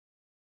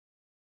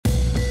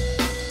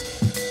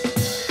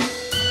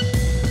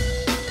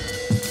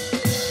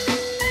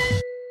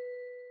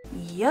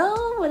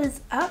what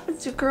is up?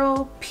 It's your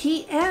girl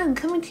PM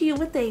coming to you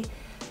with a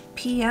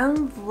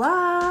PM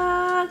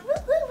vlog. Woo,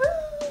 woo,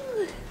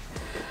 woo.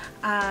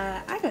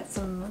 I got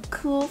some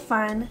cool,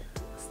 fun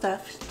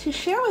stuff to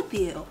share with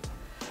you.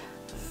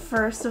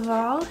 First of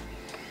all,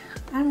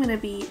 I'm going to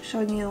be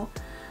showing you,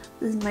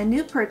 this is my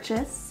new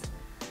purchase,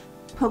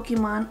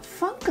 Pokemon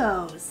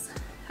Funkos.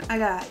 I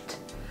got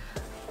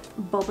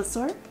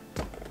Bulbasaur,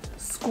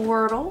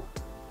 Squirtle,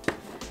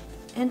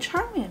 and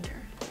Charmander.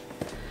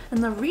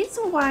 And the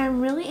reason why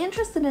I'm really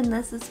interested in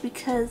this is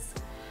because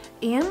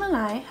Am and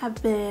I have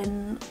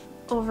been,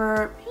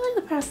 over really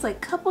the past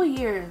couple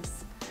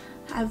years,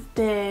 have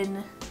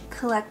been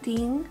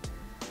collecting.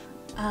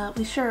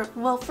 We share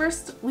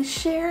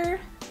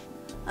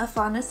a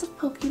fondness of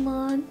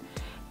Pokemon,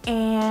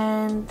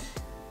 and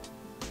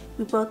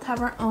we both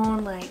have our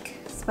own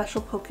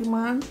special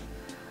Pokemon,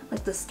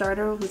 like the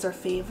starter, who's our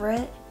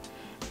favorite,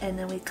 and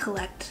then we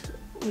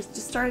just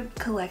started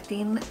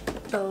collecting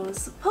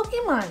those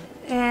Pokemon.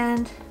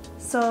 And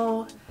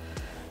so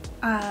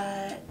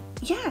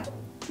yeah,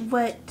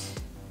 what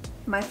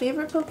my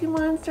favorite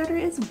Pokemon starter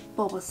is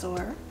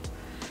Bulbasaur,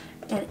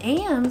 and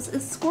Am's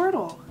is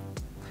Squirtle.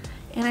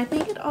 And I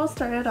think it all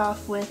started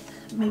off with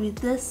maybe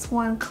this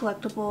one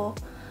collectible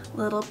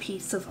little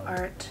piece of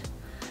art.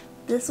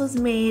 This was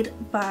made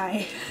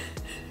by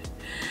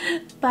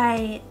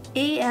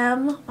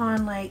AM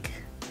on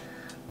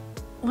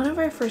one of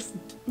our first,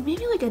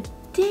 maybe a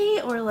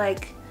date, or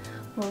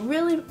we're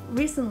really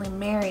recently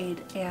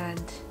married,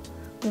 and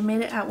we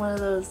made it at one of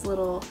those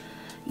little,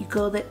 you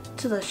go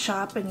to the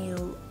shop and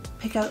you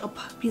pick out a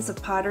piece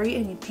of pottery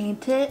and you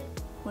paint it,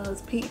 one of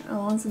those paint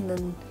ones, and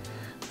then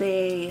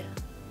they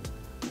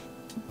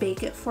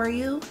bake it for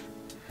you.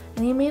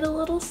 And he made a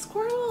little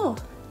Squirtle,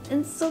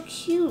 and so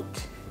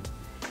cute.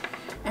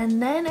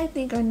 And then I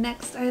think our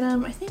next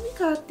item, I think we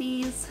got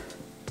these,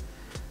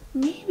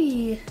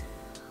 maybe,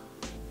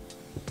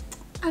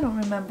 I don't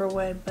remember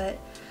when, but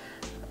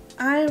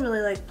I really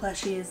like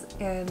plushies,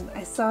 and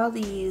I saw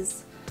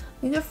these.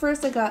 I think at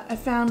first I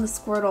found the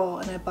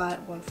Squirtle and I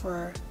bought one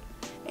for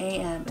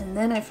AM, and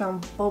then I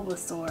found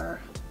Bulbasaur.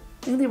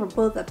 I think they were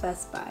both at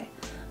Best Buy,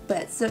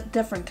 but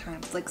different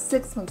times,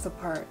 6 months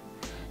apart.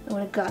 And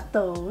when I got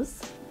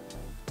those,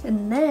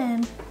 and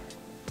then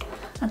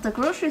at the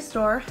grocery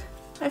store,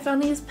 I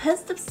found these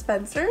Pez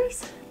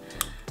dispensers,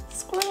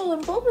 Squirtle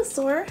and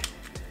Bulbasaur,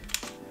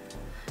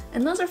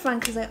 and those are fun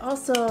because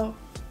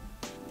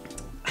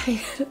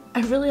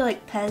I really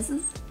like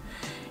Pez's,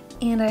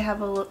 and I have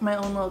my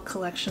own little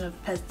collection of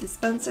Pez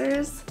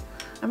dispensers.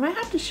 I might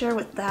have to share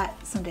with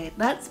that someday.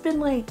 That's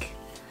been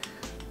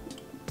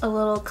a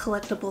little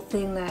collectible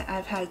thing that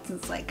I've had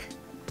since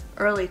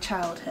early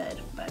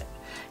childhood. But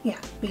yeah,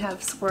 we have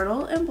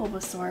Squirtle and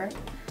Bulbasaur,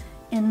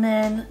 and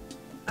then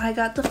I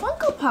got the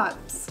Funko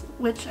Pops,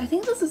 which I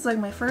think this is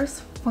my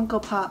first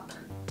Funko Pop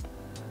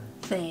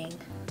thing,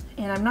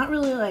 and I'm not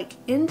really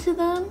into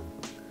them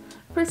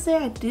per se.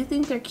 I do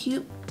think they're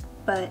cute,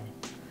 but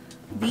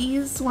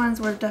these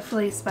ones were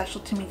definitely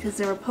special to me because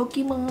they were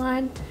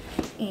Pokemon,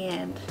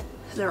 and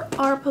there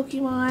are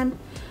Pokemon,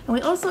 and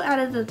we also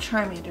added a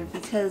Charmander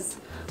because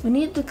we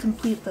needed to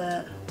complete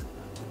the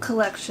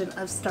collection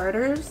of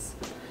starters,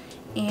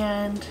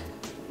 and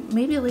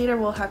maybe later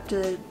we'll have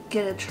to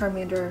get a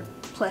Charmander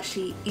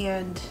plushie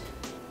and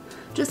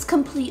just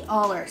complete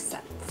all our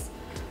sets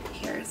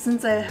here,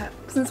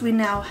 since we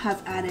now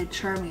have added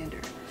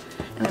Charmander.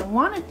 And I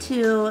wanted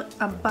to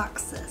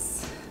unbox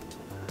this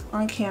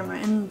on camera,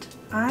 and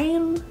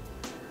I'm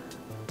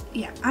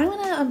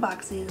gonna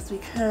unbox these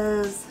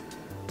because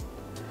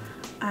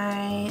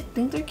I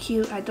think they're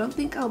cute. I don't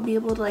think I'll be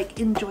able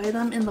to enjoy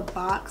them in the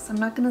box. I'm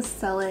not gonna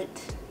sell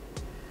it.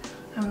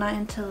 I'm not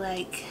into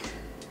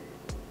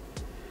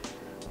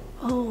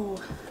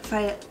oh, if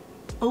I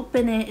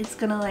open it, it's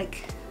gonna I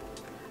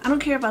don't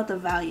care about the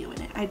value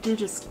in it. I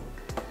just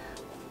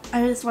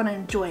want to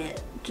enjoy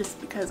it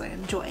just because I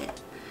enjoy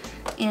it.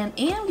 And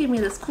Anne gave me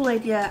this cool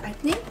idea. I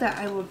think that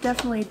I will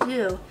definitely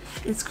do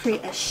is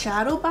create a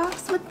shadow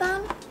box with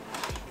them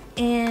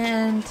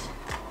and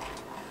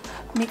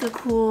make a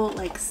cool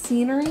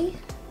scenery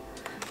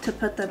to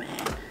put them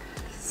in.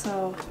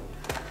 So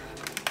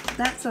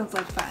that sounds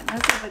like fun.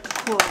 That sounds like a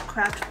cool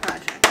craft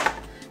project.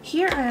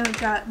 Here I have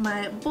got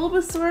my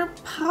Bulbasaur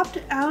popped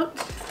out,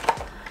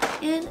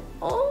 and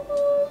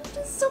oh,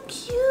 it's so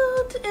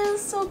cute. It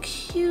is so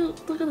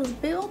cute. Look at those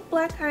big old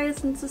black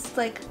eyes, and it's just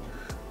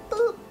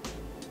boop.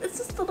 It's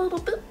just a little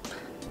boop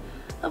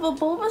of a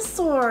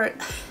Bulbasaur.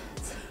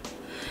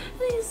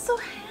 And he's so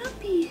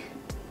happy.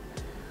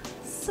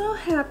 So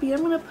happy.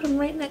 I'm gonna put him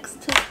right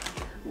next to,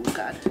 oh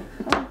god.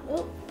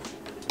 Oh,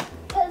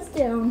 heads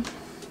down.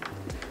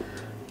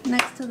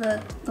 Next to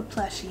the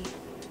plushie.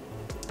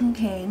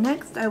 Okay,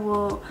 next I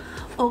will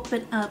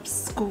open up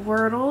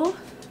Squirtle.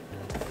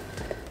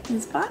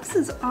 These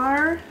boxes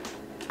are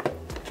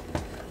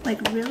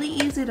really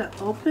easy to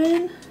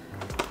open.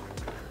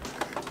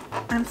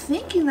 I'm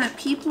thinking that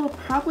people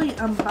probably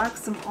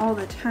unbox them all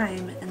the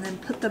time and then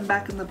put them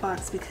back in the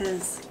box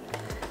because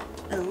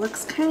it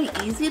looks kind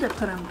of easy to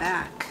put them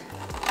back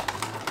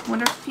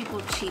wonder if people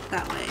cheat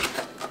that way.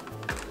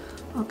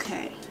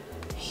 Okay,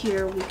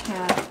 here we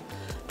have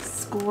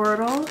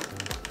Squirtle.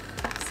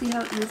 See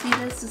how easy it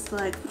is? Just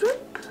like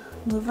whoop,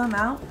 move them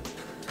out.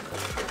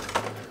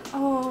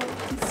 Oh,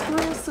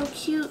 Squirtle's so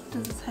cute.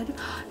 Does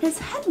his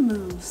head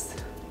moves.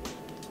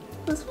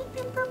 Goes whoop,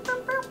 whoop, whoop,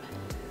 whoop, whoop.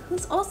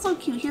 He's also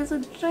cute. He has a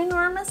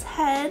ginormous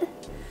head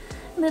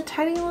and a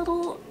tiny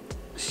little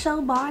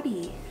shell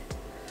body.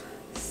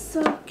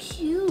 So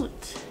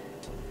cute.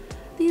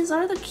 These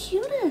are the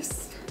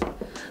cutest.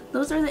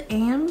 Those are the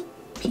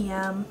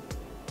AMPM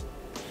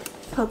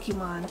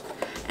Pokemon.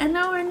 And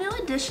now our new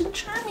addition,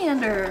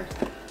 Charmander.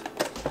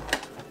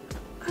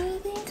 I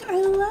think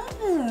I love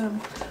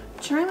him.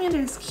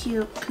 Charmander's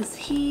cute because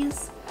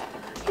he's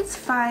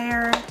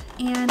fire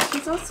and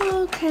he's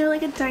also kind of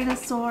like a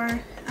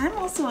dinosaur. I'm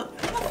a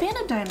fan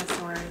of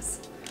dinosaurs.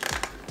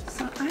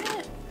 So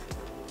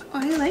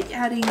I like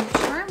adding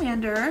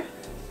Charmander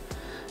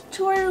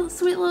to our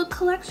sweet little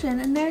collection.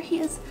 And there he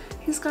is.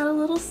 He's got a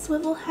little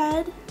swivel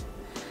head.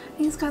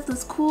 He's got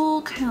this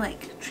cool kind of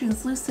like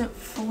translucent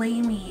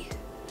flamey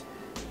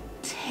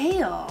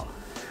tail.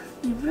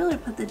 We really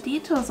put the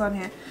details on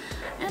here.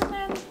 And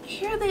then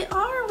here they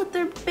are with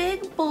their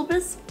big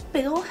bulbous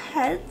big ol'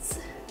 heads.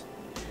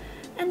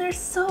 And they're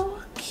so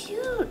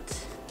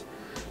cute.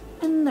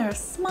 And they're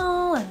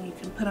small and you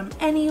can put them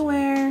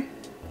anywhere.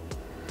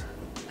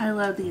 I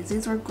love these.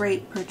 These were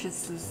great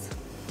purchases.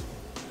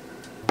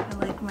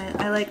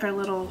 I like our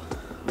little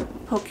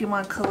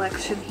Pokemon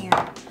collection here.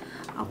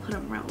 I'll put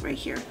them right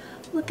here.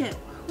 Look at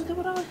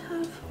what I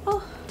have.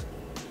 Oh,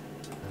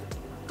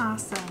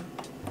 awesome.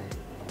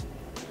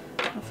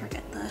 Don't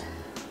forget the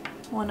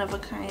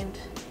one-of-a-kind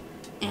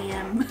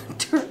AM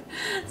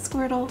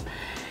Squirtle.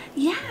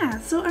 Yeah,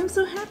 so I'm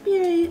so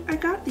happy I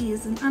got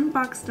these and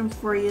unboxed them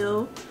for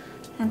you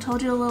and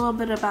told you a little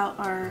bit about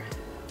our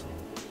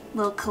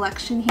little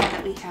collection here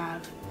that we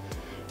have.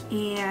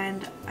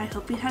 And I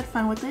hope you had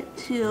fun with it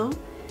too.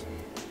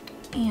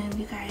 And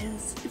you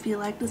guys, if you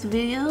like this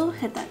video,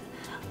 hit that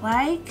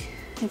like.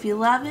 If you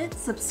love it,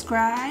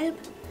 subscribe.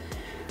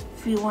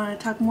 If you want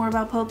to talk more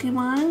about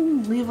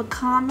Pokemon, leave a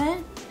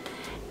comment.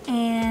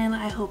 And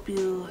I hope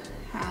you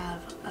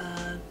have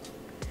a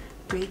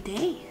great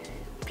day.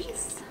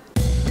 Peace.